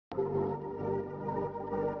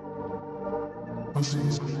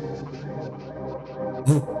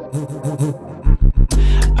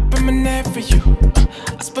been my neck for you,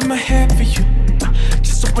 I spend my head for you,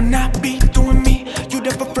 just so when I be doing me, you'd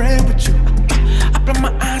have a friend with you. I blind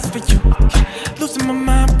my eyes for you, losing my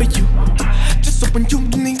mind for you, just so when you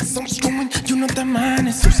need some screwing, you know that mine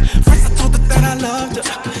is yours. First I told her that I loved her,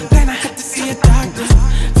 then I had to see a doctor.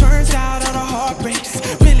 Turns out all the heartbreaks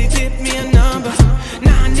really did me a number.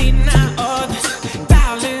 Now I need 9 others,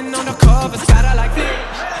 dialing on the covers, gotta like flip,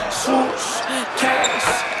 swoosh, cash,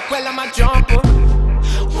 well I'm a jumper.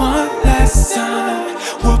 One last time,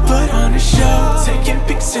 we'll put on a show, taking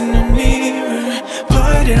pics in the mirror,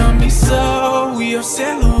 put it on me so your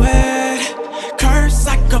silhouette curves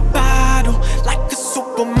like a bottle, like a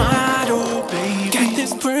supermodel, baby. Got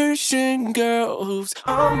this Persian girl who's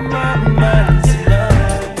on my mind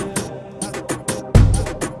tonight.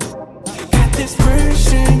 Got this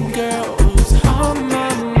Persian girl who's on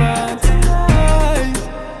my mind tonight.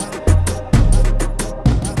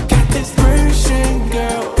 Got this Persian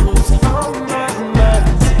girl who's on my mind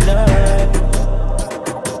tonight.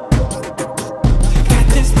 Got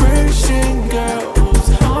this Persian girl who's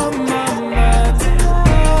on my mind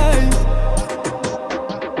tonight.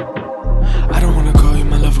 I don't wanna call you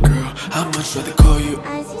my lover girl, I'd much rather call you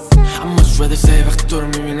I'd much rather say وقتی تو رو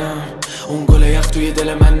میبینم اون گل یخ توی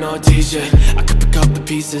دل من ناتیجه. I could pick up the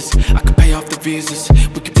pieces, I could pay off the visas,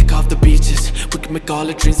 we could take off the beaches, we could make all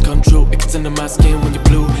the dreams come true. It gets under my skin when you're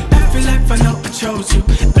blue. Every life I know I chose you,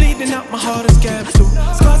 bleeding out my heart is gaps too.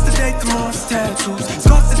 Scars today, tomorrow's tattoos,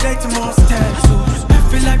 scars today, tomorrow's tattoos.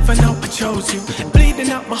 Every life I know I chose you, bleeding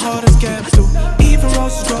out my heart is gaps too. Even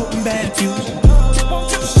roses grow in bad views.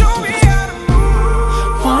 Won't you show me how to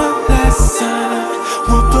move? One last time,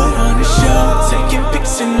 we'll put on a show, taking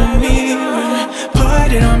pics in the mirror, put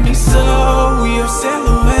it on me so your silhouette